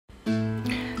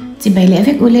chỉ bày lẽ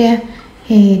phép ule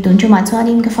he tuần cho mà cho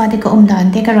anh cái pha thì có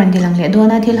đàn thế cái rần thì lằng lẽ đua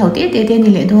na thì hậu tiết tiết ni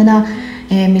lẽ đua na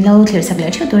mình lâu thiệt sắp lẽ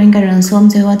trước tuần cái rần xóm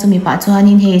chơi hoa cho mình bắt cho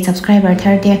anh he subscriber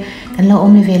third thế cái lâu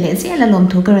ôm về lẽ dễ là lồng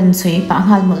thu cái rần suy bảng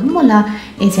hal một là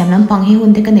xem lắm bằng he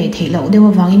hun thế cái này thấy lâu đều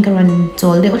vang in cái rần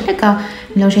chol đều hết cả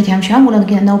lâu sẽ tham sáng một lần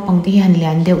kia lâu bằng thì hành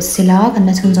liền đều sila cái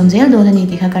nó chung trong dễ đua này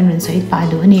thì cái rần suy bắt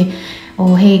đua này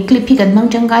he clip hi kan mang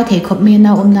chang kai thei khop me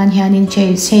na nan hianin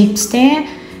shapes te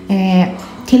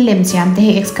thil lem siam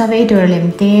te excavator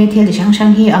lem te thil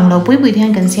sang hi anglo pui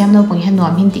thian kan siam no pang han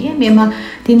nuam hin ti me ma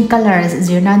tin colors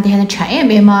zirnan te han cha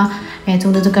me ma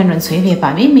chung da kan ron soi ve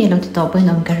pa me lo ti to poi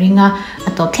nom ka ringa a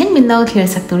to thlen min lo thir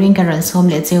sak turin ka ron som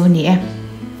le cheu ni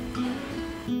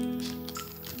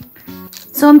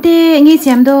som te ngi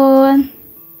siam don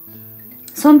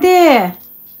som te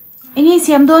ngi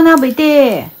siam don na bai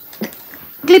te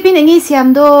clipin anh ấy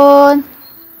xem đôn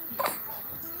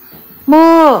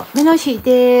mô mình nói chỉ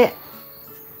tệ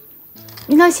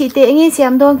anh ấy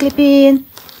xem đôn clipin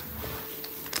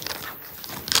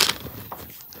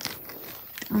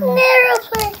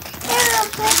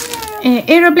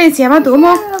aeroplane xem mà đủ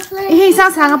mô hey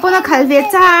sang sang apô na khal về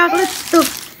cha lúc tục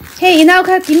hey inao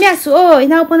khal kim ya su o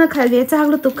inao apô na khal về cha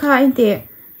lúc tục kha anh tệ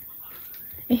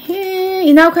hey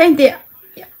inao kha anh tệ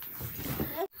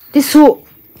đi su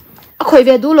khởi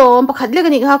về đủ lắm, bắt khát lấy cái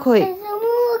này ha khởi.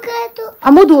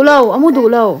 Amu đủ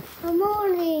lâu.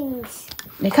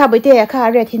 Này khá bây giờ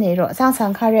khá red thế này rồi,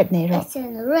 sang khá red này rồi. It's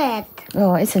in red.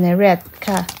 Oh, it's in red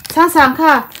khá. Sang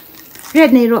khá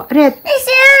red này rồi, red. It's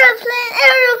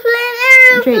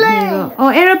aeroplane. Red này rồi.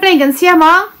 Oh, aeroplane cần xem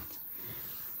mà.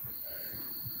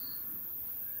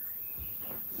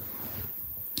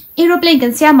 Aeroplane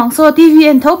cần xem mà, so TV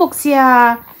and thấu bọc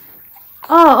xem.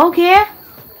 Oh, okay.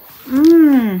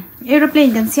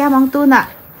 Aeroplane kan siya mang tu na.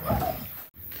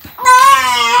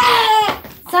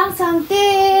 Sang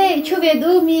te chu ve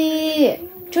du mi.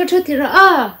 Chu ti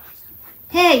ra.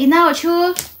 Hey, ina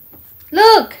chu.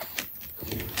 Look.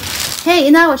 Hey,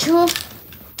 ina chu.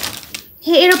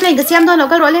 Hey, aeroplane kan siam don lo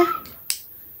ka ro le.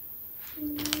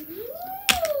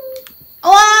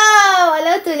 Wow,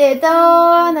 alo tu le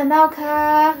to na nao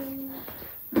kha.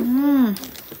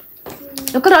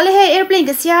 Lo ka ro le hey aeroplane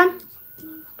kan siam.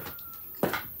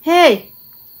 Hey,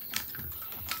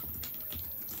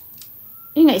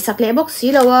 ini nggak isak lebok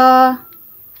sih lah wah.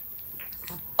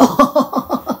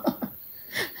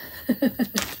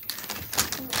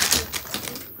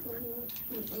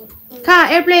 Ka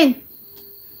airplane,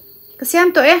 kasihan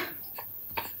tuh ya.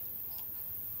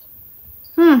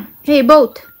 Hey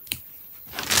boat.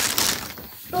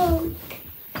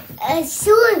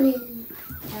 Swimming.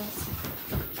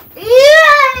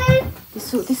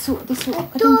 Tisu,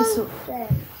 kadang tisu.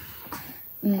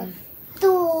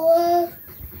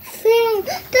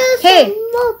 Hey.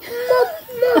 Mop.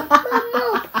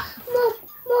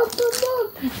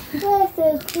 That's a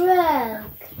crack.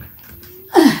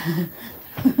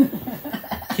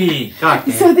 Khi các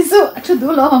Tisu, chú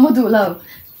đủ lâu, không đủ lâu.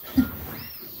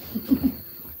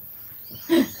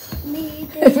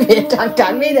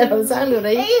 Chẳng biết là làm sao rồi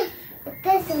đấy.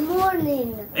 That's the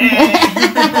morning.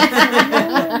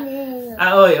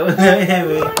 ơi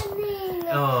Morning.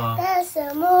 That's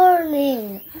the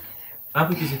morning.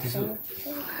 apa tisu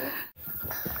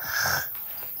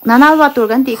Nanau dua tur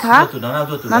ganti kah?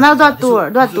 Nanau dua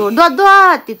tur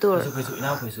titur.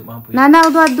 Nanau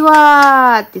dua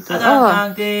titur. Oh.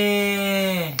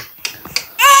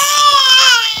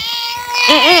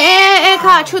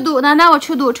 Kah chudu nanau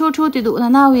chudu tidu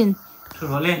nanau win.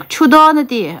 Chudo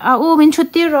nanti. Min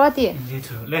chuti roti.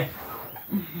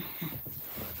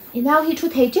 Inau hi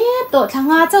chut hejep to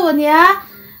thanga chawania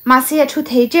masih chut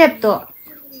hejep to.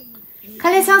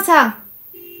 Kale sang.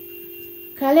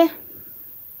 Kale.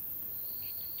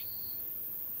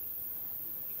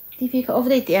 TV ka off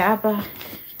date ya apa?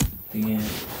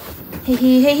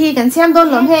 Hey, kan siam don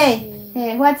lom hey.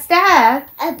 Hey, what's that?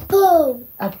 A boat.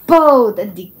 A boat, a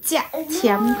dikja.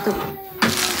 Thiam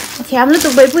lu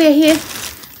tuk bai pu ya hi.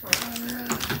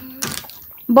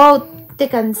 Boat te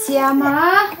kan siam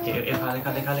ha.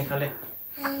 Kale.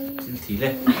 Xin thí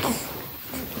lên.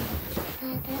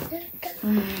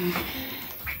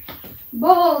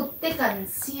 Boat te kan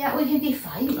siam. Ui, hindi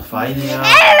phải. Phải nha.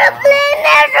 Aeroplane.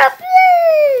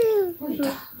 Ui,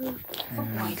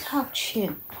 ôi thác chuyện.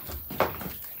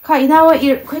 Khai nào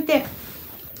ir khơi te.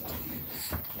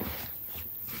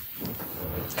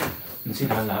 Xin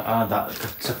là đã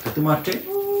sắp tới tu mát chết.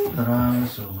 Ra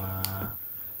rồi mà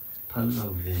thân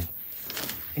lâu về.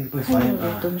 Anh phải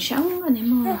Tuần sáng anh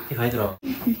em mà. Thì phải rồi.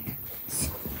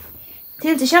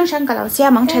 Thế thì sáng cả lão xe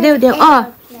mắng trái đều.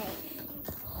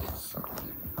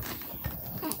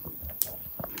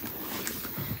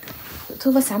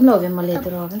 thu va sam lo ve mo le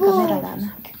dro kan camera da na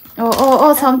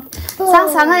oh sang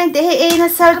anh te he na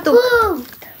sal tu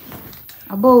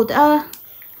about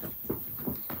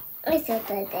It's a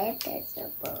boat. There's a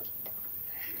boat.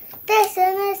 There's a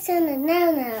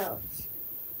now.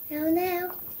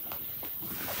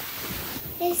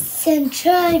 It's a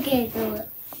triangle.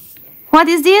 what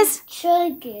is this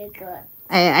Triangle.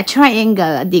 a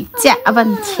triangle dik cha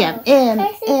avan thiam em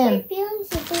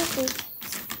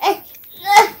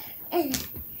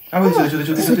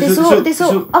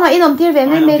tisu ama inom tir ve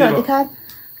me ro dikhan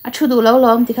a chu du lo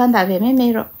lom dikhan da ve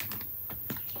me ro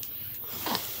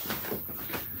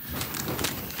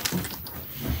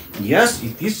Yes,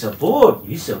 it is a boat.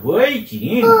 It's a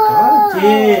waiting.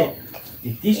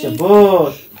 It is a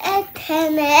boat. A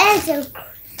ten is a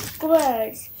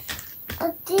squares.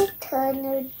 A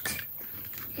different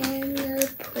and a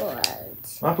pot.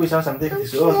 what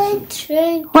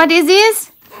is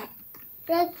this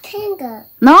Rectangle.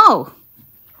 no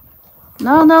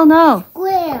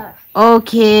Square.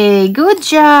 okay good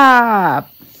job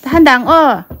han dang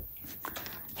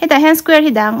he da hand square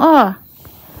hi dang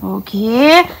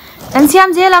okay anh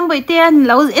xem dễ lắm bởi tiền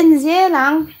lâu in dễ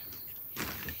lắm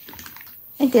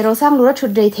anh để rồi sang lúa chụp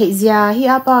đầy thấy già hi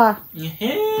apa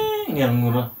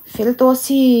phil to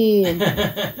xin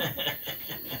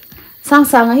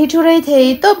sang hi chụp đầy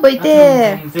thấy tốt bởi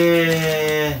tiền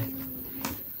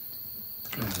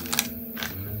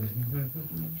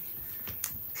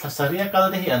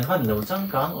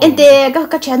anh để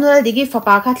các channel đi cái pha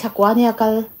các thắc quá nè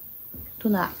cái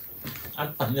tu na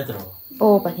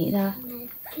bạn hiểu ra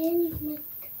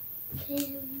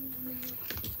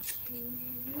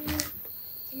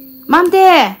Mom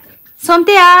there,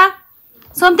 something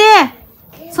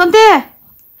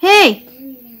hey,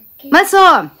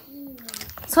 Masom,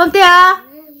 something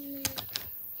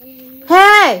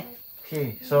hey,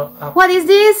 Okay, so what is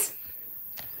this?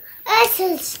 It's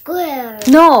a square.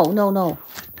 No.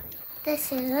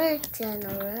 This is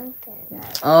rectangle.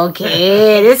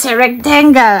 Okay, this is a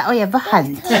rectangle. Oh yeah, va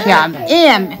hành thiam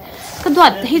em. Cái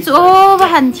đoạn hi chu va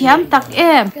hành thiam tak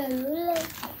em.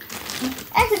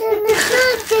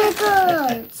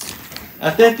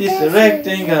 that is a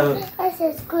rectangle. That's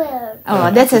a square.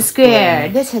 Oh, that's a square.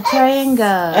 That's a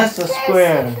triangle. That's a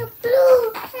square. That's a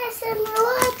blue. That's a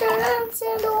water. That's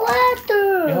a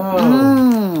water.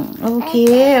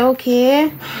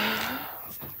 Okay.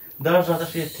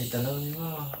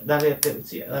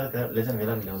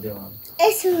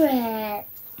 It's red.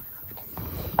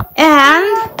 And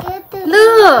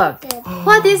look,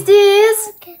 what is this?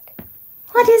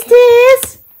 What is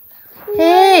this?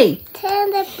 Hey,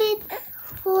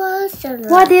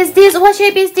 what is this? What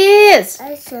shape is this?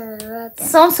 It's a red.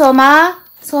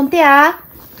 Somtia.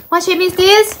 What shape is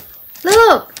this?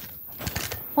 Look.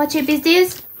 What shape is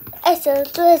this? It's a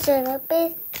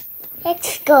big.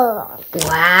 Let's go.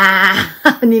 Wow,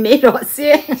 you made it.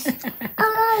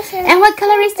 And what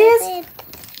color is this?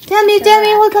 Tell me,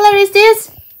 what color is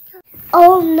this?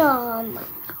 Oh no.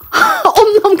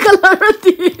 Nom color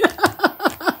đi.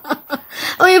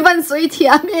 Ôi vẫn suy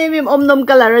thiam em nom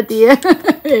color đi.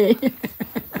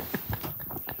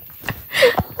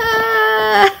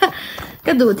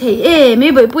 Cái đủ thế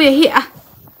mấy bữa bữa hi à.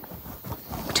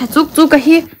 Chả chúc cái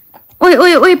hi.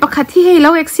 Ôi bác khát hi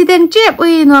lâu accident chết.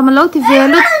 Ôi nó mà lâu thì về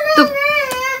lúc tục.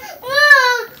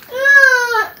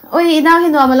 Ôi nào hi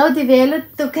nó mà lâu thì về lúc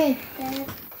tục cái.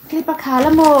 Cái bác khá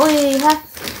lắm ôi ha.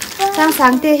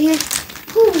 Sáng tê hi.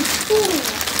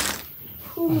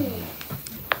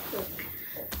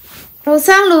 Rồi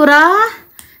sang lù đó,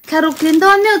 khá rục linh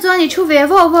đón nếu cho anh chú về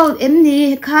vô em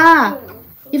đi khá,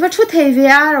 iva chú thầy về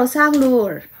rồi sang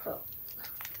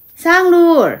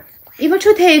lù, iva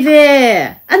chú thầy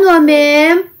về, anh nói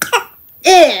mềm,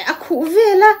 à khủ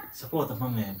về là, support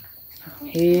mong em,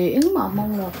 hey, em mà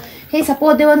mong rồi, hey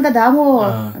support đi ăn cái đó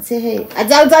mua, sẽ hey,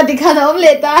 giáo đi khá nó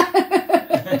lệ ta,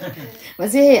 mà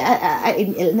sẽ hey,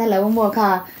 in na lâu mua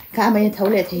khá mấy thấu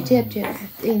lệ thấy chết,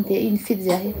 in fit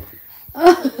ra hey.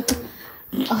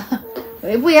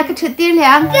 Vui cái chuyện tiền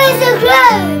liền.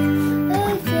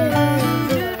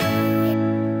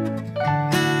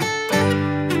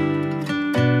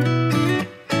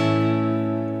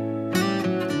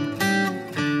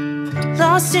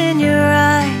 Lost in your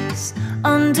eyes,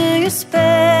 under your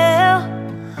spell.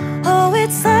 Oh,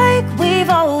 it's like we've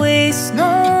always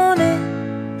known it.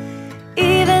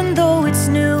 Even though it's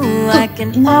new, I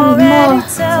can already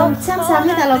tell.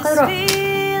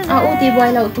 Uti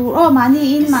boy lau tur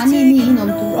mani in om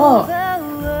tur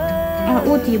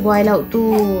uti boy lau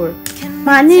tur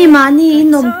mani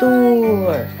in om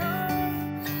tur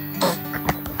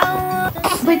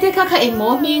bây giờ các em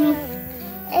mổ mình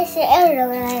It's an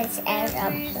aeroplane. It's an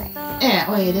aeroplane.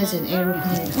 Ôi, there's an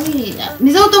aeroplane. Ôi,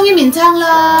 mình dâu tung như mình trang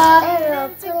là.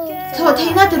 Aeroplane. Thổ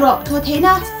thấy na, thổ thấy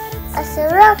na. It's a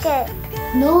rocket.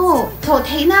 No, thổ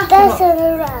thấy na. That's a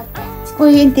rocket.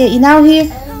 Ôi, hiện tại nào hi.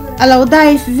 Alo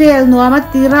dai vel nuam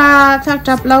atira chak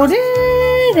chap lau de.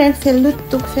 Re fel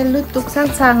lutuk sang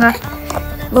sang à.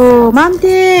 Oh, mam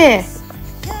te.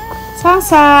 Sang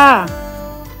sang.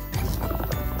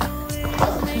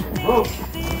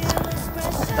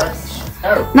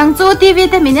 Nang chu TV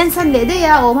te minen san le de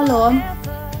ya o malom.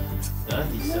 That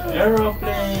is an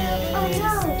aeroplane.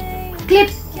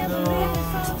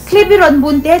 Clip ron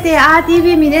bun te te a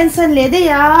TV minen san le de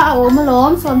ya o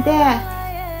malom som te.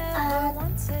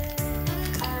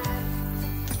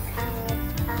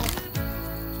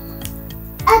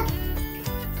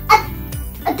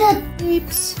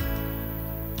 Clips.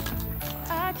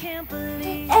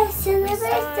 It's an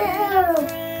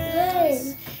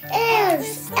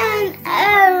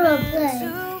aeroplane.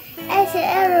 It's an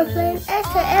aeroplane.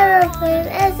 It's an aeroplane.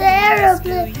 It's an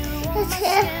aeroplane. It's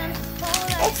an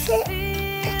aeroplane.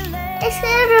 It's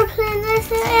an aeroplane.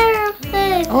 It's an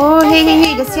aeroplane. Oh, hey,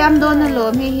 cái xiam don na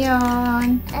lom hey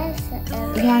yan.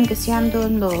 Yan cái xiam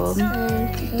don lom.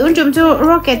 Don chum chu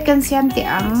rocket kan xiam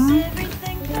tiang.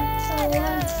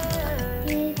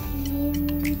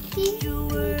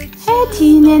 Hey,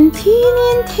 tinen.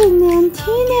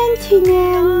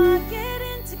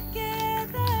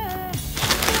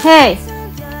 Hey.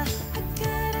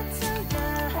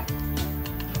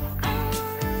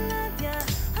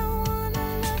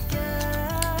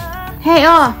 Hey,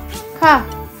 oh, ha.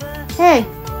 Hey.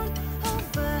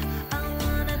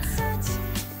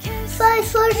 5,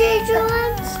 4, 3, 2, 1,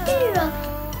 0.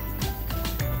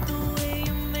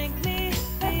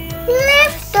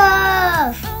 Lift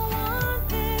off.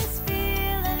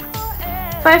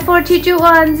 5, 4, 3, 2,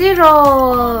 1,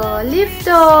 0. Lift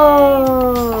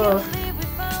off.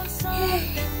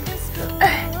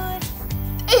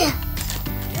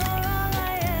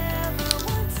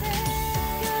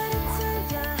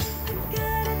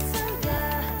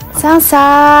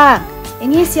 Sang,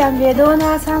 ini siam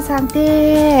vedona sang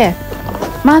te,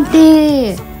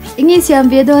 mati, ini siam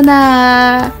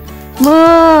vedona, mo,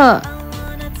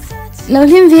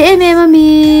 laulim ve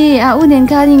mami, unen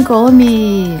kanin ko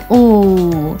mi,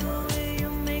 oh,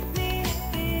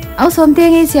 som te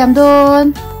ini siam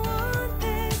don,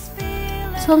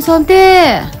 som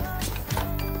te,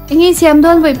 ini siam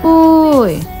don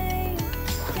pui.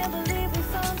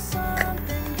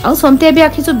 Som te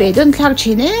biak hisu bedon klak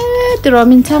chine, tro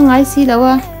min chang ai si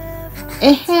lawa.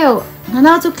 Heo,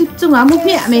 hana chu clip chu nga muk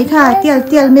mi me kha,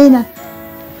 tial me na.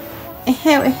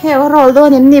 Heo roll do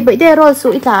nem ni bai de roll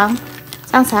su itlang.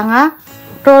 Sang a.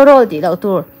 Roll di lau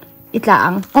tur.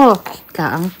 Itlang. Oh,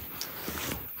 itlang.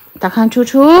 Takhan chu.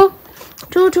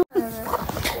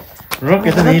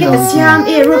 Rocket na hilo. Siam,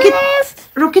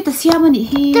 rocket siam ni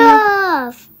hi.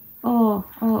 Off. Oh.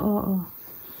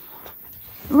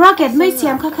 Rocket may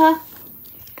siam kaka.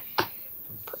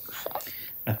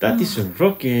 That is a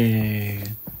rocket.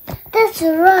 That's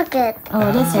a rocket.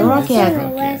 Oh, that's a rocket.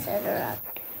 Where's the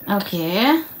rocket?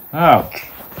 Okay. Wow.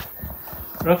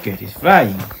 Rocket is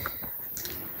flying.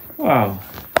 Wow.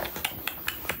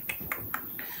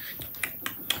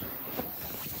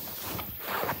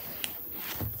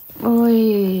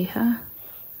 Ôi ha.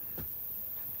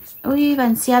 Ôi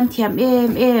bạn xem thèm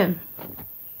em.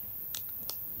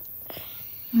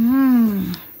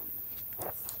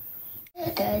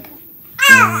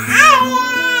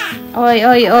 Ôi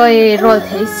roll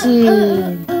thấy gì.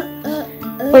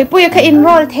 Bui cái in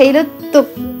roll thấy nó tục.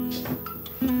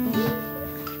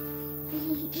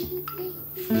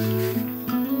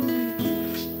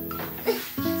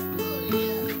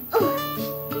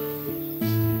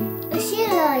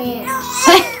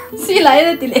 Si lại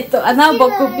là tỷ lệ tổ anh nào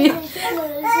bọc copy.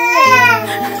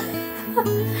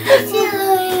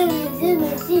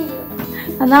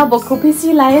 Anh nào bọc copy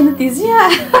si lại là tỷ gì à?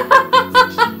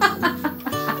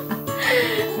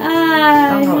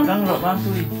 Đang rộ bám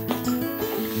tui.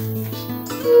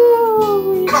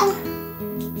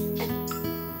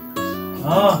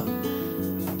 Oh.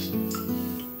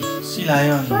 Sea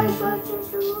lion.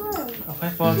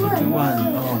 5, 4, 3, 2,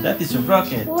 1. Oh, that is a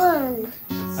rocket. 1.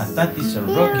 That is a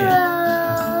rocket.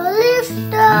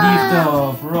 Lift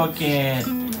off rocket.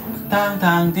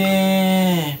 Tang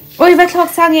de. Ôi vật học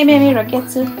sang em rocket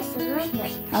chứ. It's a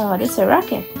rocket. Oh, that's a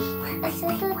rocket. That's a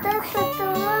rocket.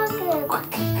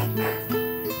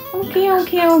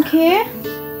 Okay.